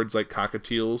intelligent birds like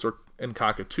cockatiels and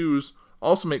cockatoos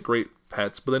also make great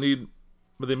pets, but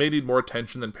they may need more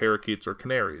attention than parakeets or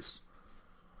canaries.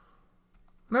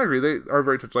 And I agree, they are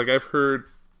very touched. Like, I've heard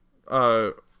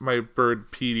my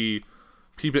bird Petey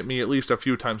peep at me at least a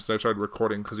few times since I started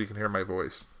recording because he can hear my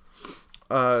voice.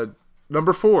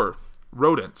 Number 4,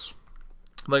 rodents.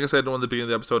 Like I said in the beginning of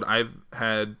the episode, I've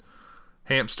had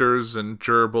hamsters and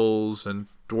gerbils and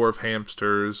dwarf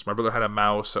hamsters. My brother had a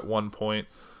mouse at one point.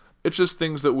 It's just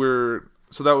things that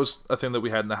so that was a thing that we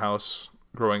had in the house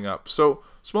growing up. So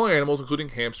smaller animals, including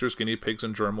hamsters, guinea pigs,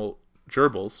 and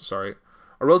gerbils, are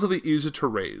relatively easy to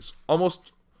raise.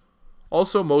 Most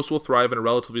will thrive in a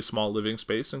relatively small living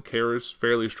space, and care is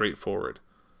fairly straightforward.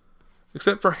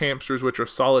 Except for hamsters, which are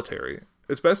solitary,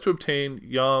 it's best to obtain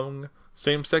young,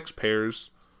 same-sex pairs.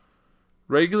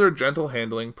 Regular, gentle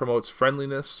handling promotes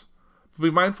friendliness, but be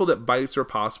mindful that bites are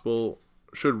possible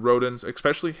should rodents,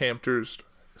 especially hamsters,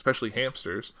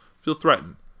 feel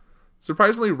threatened.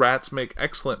 Surprisingly, rats make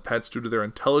excellent pets due to their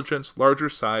intelligence, larger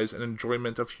size, and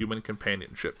enjoyment of human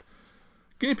companionship.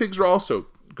 Guinea pigs are also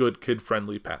good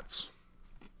kid-friendly pets.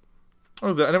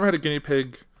 I never had a guinea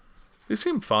pig. They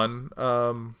seem fun.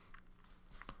 One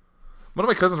of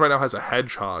my cousins right now has a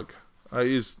hedgehog.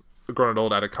 He's grown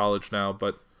old out of college now,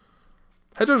 but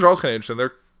hedgehogs are always kind of interesting.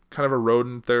 They're kind of a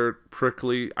rodent. They're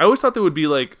prickly. I always thought they would be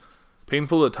like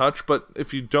painful to touch, but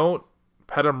if you don't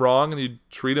pet them wrong and you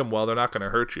treat them well, they're not going to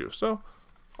hurt you. So,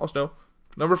 also know.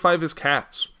 Number 5 is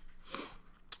cats.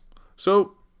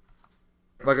 So,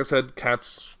 like I said,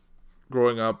 cats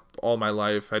growing up all my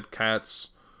life. I had cats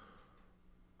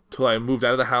till I moved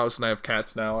out of the house, and I have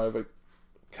cats now. I have a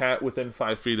cat within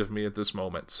 5 feet of me at this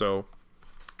moment. So,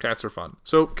 cats are fun.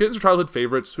 So, kittens are childhood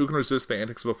favorites. Who can resist the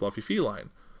antics of a fluffy feline?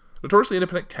 Notoriously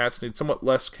independent cats need somewhat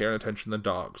less care and attention than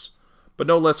dogs, but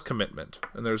no less commitment.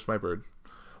 And there's my bird.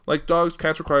 Like dogs,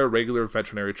 cats require regular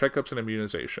veterinary checkups and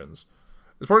immunizations.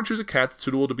 It's important to choose a cat that's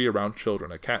suitable to be around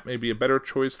children. A cat may be a better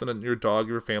choice than your dog if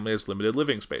your family has limited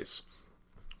living space.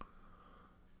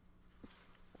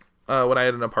 When I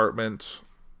had an apartment,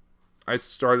 I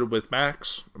started with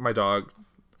Max, my dog.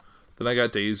 Then I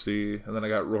got Daisy, and then I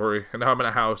got Rory. And now I'm in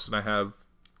a house, and I have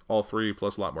all 3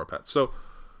 plus a lot more pets. So,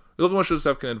 the local one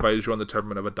stuff can advise you on the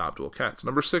temperament of adoptable cats.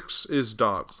 Number 6 is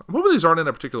dogs. I'm hoping these aren't in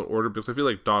a particular order because I feel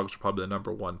like dogs are probably the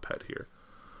number 1 pet here.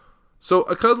 So,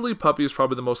 a cuddly puppy is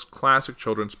probably the most classic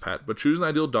children's pet, but choosing an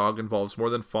ideal dog involves more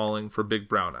than falling for big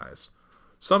brown eyes.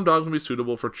 Some dogs will be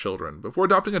suitable for children. Before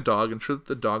adopting a dog, ensure that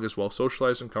the dog is well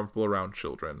socialized and comfortable around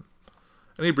children.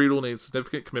 Any breed will need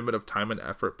significant commitment of time and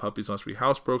effort. Puppies must be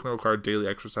housebroken and require daily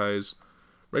exercise,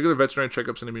 regular veterinary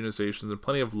checkups and immunizations, and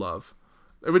plenty of love.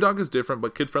 Every dog is different,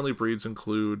 but kid-friendly breeds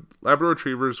include Labrador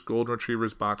Retrievers, Golden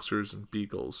Retrievers, Boxers, and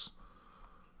Beagles.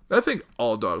 And I think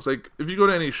all dogs, like, if you go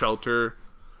to any shelter,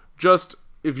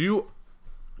 if you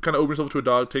kind of open yourself to a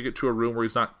dog, take it to a room where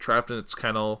he's not trapped in its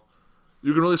kennel,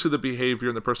 you can really see the behavior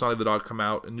and the personality of the dog come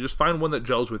out, and you just find one that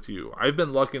gels with you. I've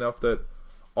been lucky enough that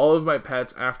all of my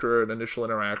pets, after an initial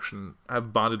interaction,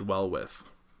 have bonded well with.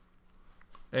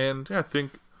 And yeah, I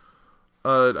think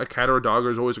a cat or a dog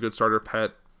is always a good starter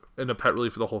pet, and a pet really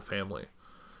for the whole family.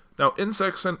 Now,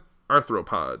 insects and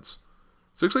arthropods.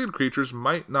 Six-legged creatures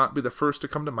might not be the first to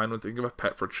come to mind when thinking of a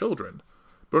pet for children.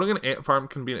 Building an ant farm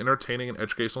can be an entertaining and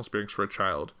educational experience for a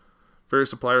child.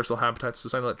 Various suppliers sell habitats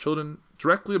designed to let children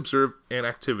directly observe ant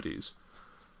activities.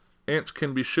 Ants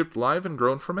can be shipped live and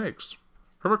grown from eggs.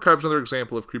 Hermit crabs are another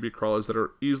example of creepy crawlers that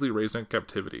are easily raised in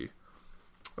captivity.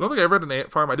 I don't think I ever had an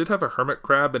ant farm. I did have a hermit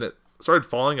crab, and it started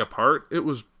falling apart. It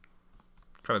was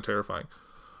kind of terrifying.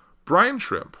 Brine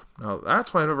shrimp. Now,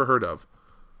 that's one I've never heard of.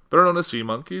 Better known as sea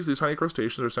monkeys, these tiny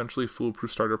crustaceans are essentially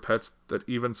foolproof starter pets that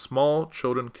even small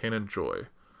children can enjoy.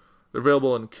 They're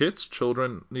available in kits.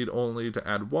 Children need only to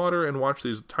add water and watch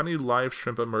these tiny live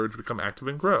shrimp emerge, become active,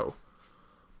 and grow.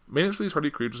 Maintenance for these hardy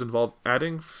creatures involve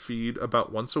adding feed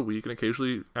about once a week and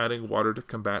occasionally adding water to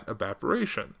combat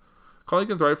evaporation. Colony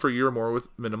can thrive for a year or more with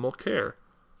minimal care.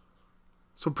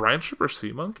 So brine shrimp are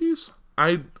sea monkeys?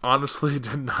 I honestly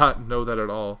did not know that at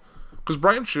all. Because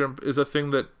brine shrimp is a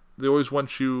thing that they always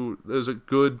want you, as a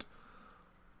good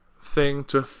thing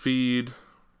to feed,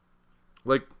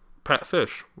 like pet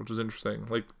fish, which is interesting.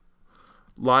 Like,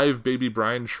 live baby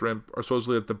brine shrimp are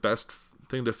supposedly the best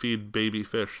thing to feed baby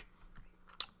fish.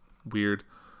 Weird.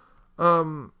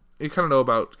 You kind of know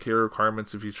about care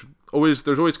requirements. If you should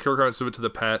there's always care requirements to it to the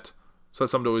pet, so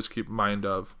that's something to always keep in mind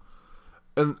of.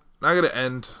 And I got to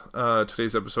end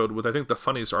today's episode with, I think, the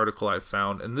funniest article I've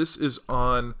found, and this is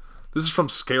from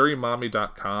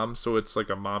ScaryMommy.com, so it's like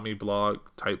a mommy blog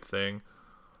type thing.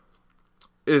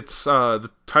 It's the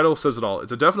title says it all.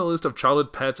 It's a definite list of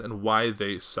childhood pets and why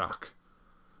they suck.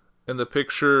 And the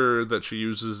picture that she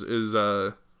uses is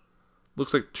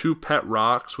looks like two pet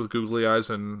rocks with googly eyes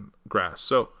and grass.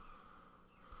 So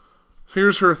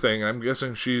here's her thing. I'm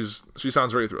guessing she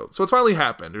sounds very thrilled. So it's finally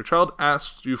happened. Your child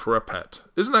asks you for a pet.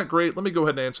 Isn't that great? Let me go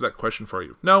ahead and answer that question for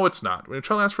you. No, it's not. When your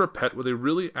child asks for a pet, what they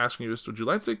really asking you is, would you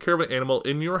like to take care of an animal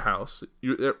in your house?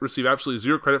 You receive absolutely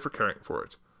zero credit for caring for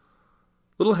it.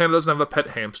 Little Hannah doesn't have a pet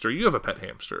hamster. You have a pet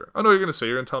hamster. I know what you're going to say.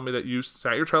 You're going to tell me that you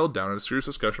sat your child down in a serious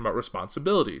discussion about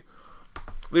responsibility.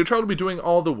 Your child will be doing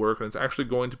all the work, and it's actually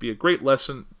going to be a great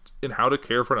lesson in how to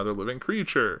care for another living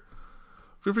creature.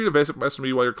 Feel free to message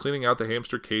me while you're cleaning out the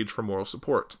hamster cage for moral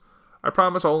support. I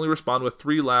promise I'll only respond with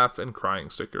 3 laugh and crying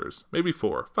stickers. Maybe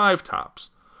 4, 5 tops.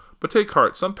 But take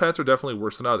heart, some pets are definitely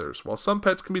worse than others. While some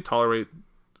pets can be tolerated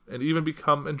and even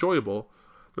become enjoyable,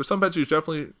 there's some pets you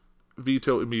definitely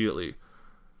veto immediately.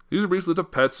 These are a brief list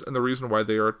of pets and the reason why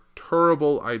they are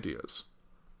terrible ideas.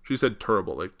 She said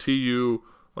terrible, like T-U,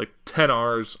 like 10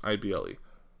 R's, I-B-L-E.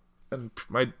 And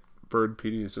my bird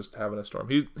Petey is just having a storm.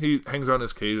 He hangs around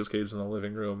his cage. His cage is in the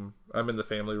living room. I'm in the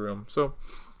family room. So,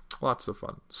 lots of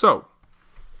fun. So,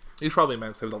 he's probably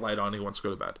mad to have the light on. He wants to go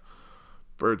to bed.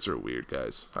 Birds are weird,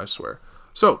 guys. I swear.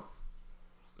 So,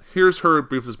 here's her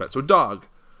brief list of pets. So, dog.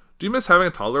 Do you miss having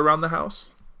a toddler around the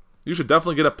house? You should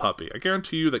definitely get a puppy. I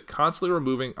guarantee you that constantly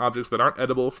removing objects that aren't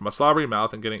edible from a slobbery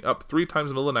mouth and getting up 3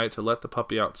 times in the middle of the night to let the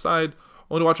puppy outside,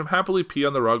 only to watch him happily pee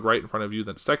on the rug right in front of you,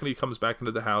 then the second he comes back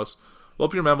into the house, will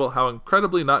help you remember how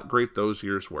incredibly not great those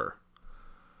years were.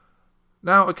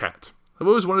 Now, a cat. I've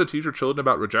always wanted to teach your children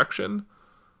about rejection.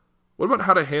 What about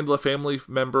how to handle a family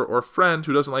member or friend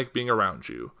who doesn't like being around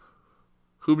you,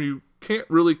 whom you can't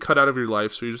really cut out of your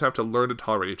life, so you just have to learn to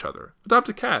tolerate each other? Adopt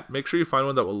a cat. Make sure you find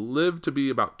one that will live to be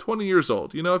about 20 years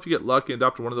old. You know, if you get lucky and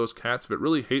adopt one of those cats, if it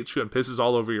really hates you and pisses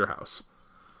all over your house.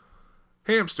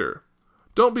 Hamster.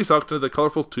 Don't be sucked into the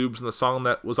colorful tubes in the song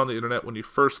that was on the internet when you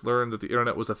first learned that the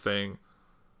internet was a thing.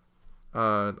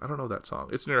 I don't know that song.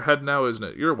 It's in your head now, isn't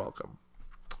it? You're welcome.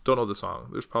 Don't know the song.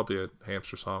 There's probably a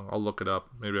hamster song. I'll look it up.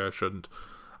 Maybe I shouldn't.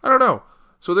 I don't know.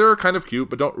 So they're kind of cute,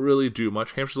 but don't really do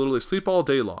much. Hamsters literally sleep all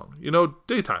day long. You know,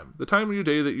 daytime. The time of your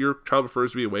day that your child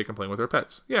prefers to be awake and playing with their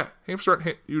pets. Yeah, hamsters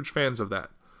aren't huge fans of that.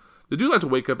 They do like to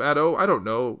wake up at, I don't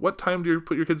know, what time do you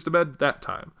put your kids to bed? That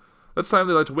time. That's the time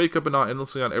they like to wake up and not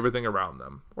endlessly on everything around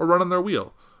them. Or run on their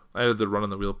wheel. I added the run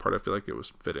on the wheel part. I feel like it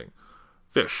was fitting.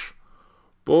 Fish.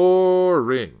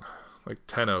 Boring. Like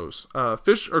 10 O's.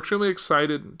 Fish are extremely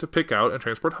excited to pick out and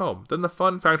transport home. Then the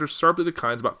fun factor sharply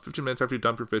declines about 15 minutes after you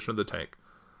dump your fish into the tank.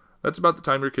 That's about the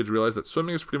time your kids realize that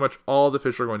swimming is pretty much all the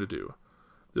fish are going to do.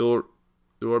 They'll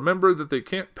remember that they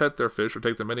can't pet their fish or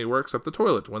take them anywhere except the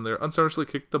toilet when they're unceremoniously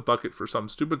kicked the bucket for some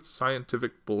stupid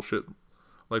scientific bullshit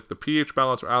like the pH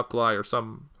balance or alkali or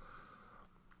some...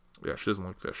 Yeah, she doesn't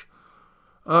like fish.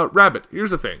 Rabbit.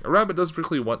 Here's the thing. A rabbit doesn't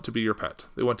particularly want to be your pet.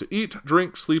 They want to eat,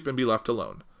 drink, sleep, and be left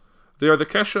alone. They are the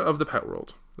Kesha of the pet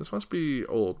world. This must be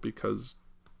old because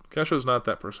Kesha is not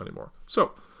that person anymore.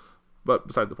 So, but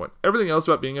beside the point, everything else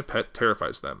about being a pet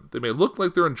terrifies them. They may look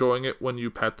like they're enjoying it when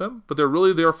you pet them, but they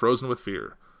are frozen with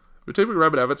fear. If you take a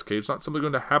rabbit out of its cage, it's not simply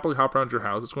going to happily hop around your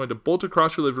house. It's going to bolt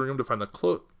across your living room to find the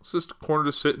closest corner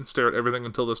to sit and stare at everything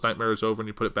until this nightmare is over and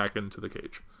you put it back into the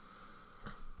cage.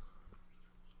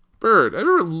 Bird. Have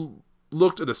you ever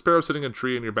looked at a sparrow sitting in a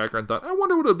tree in your backyard and thought, I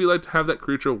wonder what it would be like to have that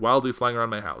creature wildly flying around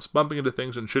my house, bumping into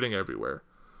things and shitting everywhere?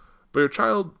 Buy your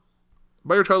child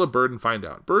a bird and find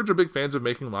out. Birds are big fans of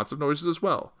making lots of noises as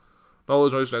well. Not all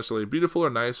those noises are necessarily beautiful or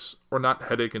nice or not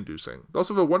headache-inducing. They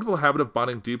also have a wonderful habit of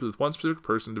bonding deeply with one specific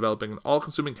person, developing an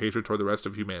all-consuming hatred toward the rest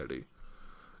of humanity.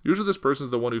 Usually this person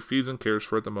is the one who feeds and cares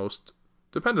for it the most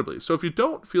dependably. So if you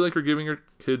don't feel like you're giving your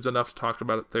kids enough to talk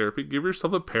about at therapy, give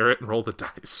yourself a parrot and roll the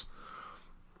dice.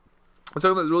 It's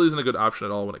something that really isn't a good option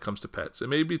at all when it comes to pets. It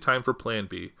may be time for Plan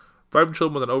B. Bribe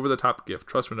children with an over-the-top gift.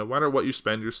 Trust me, no matter what you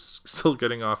spend, you're still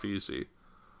getting off easy.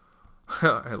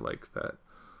 I like that.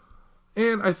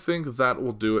 And I think that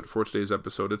will do it for today's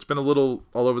episode. It's been a little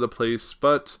all over the place,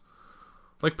 but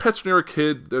like pets when you're a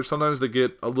kid, sometimes they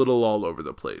get a little all over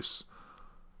the place.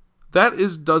 That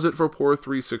does it for Pour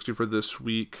 360 for this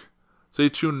week. Stay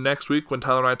tuned next week when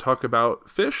Tyler and I talk about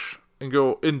fish and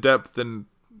go in depth and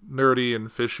nerdy and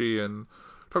fishy and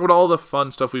talk about all the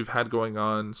fun stuff we've had going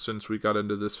on since we got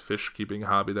into this fish keeping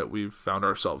hobby that we've found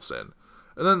ourselves in.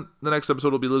 And then the next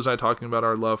episode will be Liz and I talking about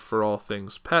our love for all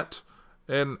things pet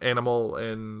and animal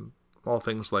and all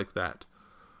things like that.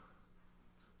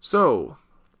 So,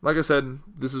 like I said,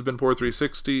 this has been Pour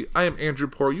 360. I am Andrew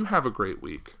Pour. You have a great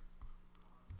week.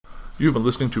 You've been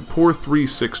listening to Pour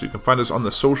 360. You can find us on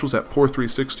the socials at Pour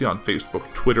 360 on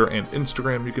Facebook, Twitter, and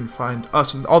Instagram. You can find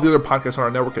us and all the other podcasts on our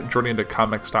network at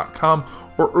JourneyIntoComics.com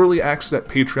or early access at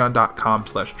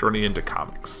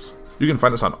Patreon.com/JourneyIntoComics. You can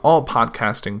find us on all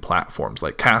podcasting platforms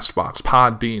like CastBox,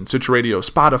 Podbean, Stitcher Radio,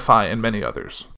 Spotify, and many others.